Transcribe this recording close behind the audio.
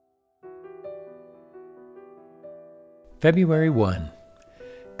February 1.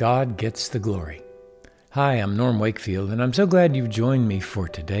 God gets the glory. Hi, I'm Norm Wakefield, and I'm so glad you've joined me for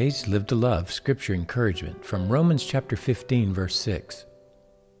today's Live to Love Scripture encouragement from Romans chapter 15, verse 6.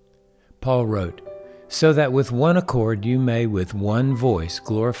 Paul wrote, "So that with one accord you may with one voice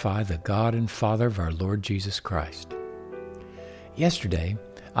glorify the God and Father of our Lord Jesus Christ." Yesterday,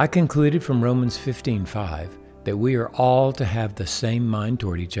 I concluded from Romans 15:5 that we are all to have the same mind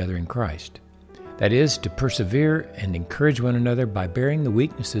toward each other in Christ. That is, to persevere and encourage one another by bearing the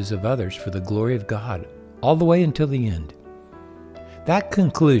weaknesses of others for the glory of God, all the way until the end. That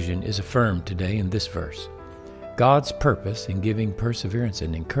conclusion is affirmed today in this verse. God's purpose in giving perseverance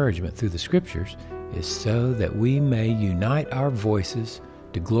and encouragement through the Scriptures is so that we may unite our voices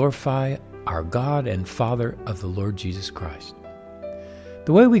to glorify our God and Father of the Lord Jesus Christ.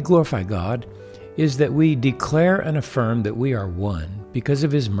 The way we glorify God is that we declare and affirm that we are one because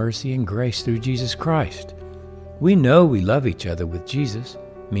of His mercy and grace through Jesus Christ. We know we love each other with Jesus,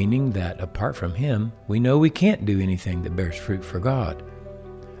 meaning that apart from Him, we know we can't do anything that bears fruit for God.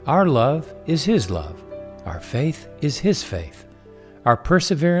 Our love is His love. Our faith is His faith. Our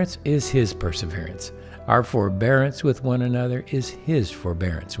perseverance is His perseverance. Our forbearance with one another is His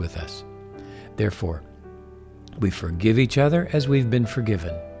forbearance with us. Therefore, we forgive each other as we've been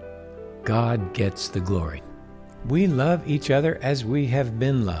forgiven. God gets the glory. We love each other as we have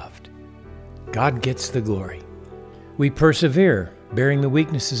been loved. God gets the glory. We persevere, bearing the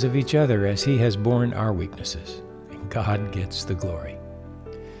weaknesses of each other as He has borne our weaknesses. And God gets the glory.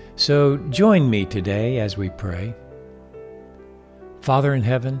 So join me today as we pray. Father in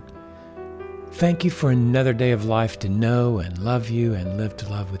heaven, thank You for another day of life to know and love You and live to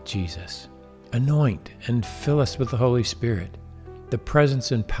love with Jesus. Anoint and fill us with the Holy Spirit, the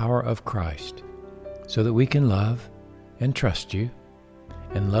presence and power of Christ, so that we can love and trust You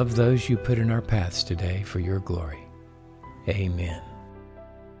and love those You put in our paths today for Your glory. Amen.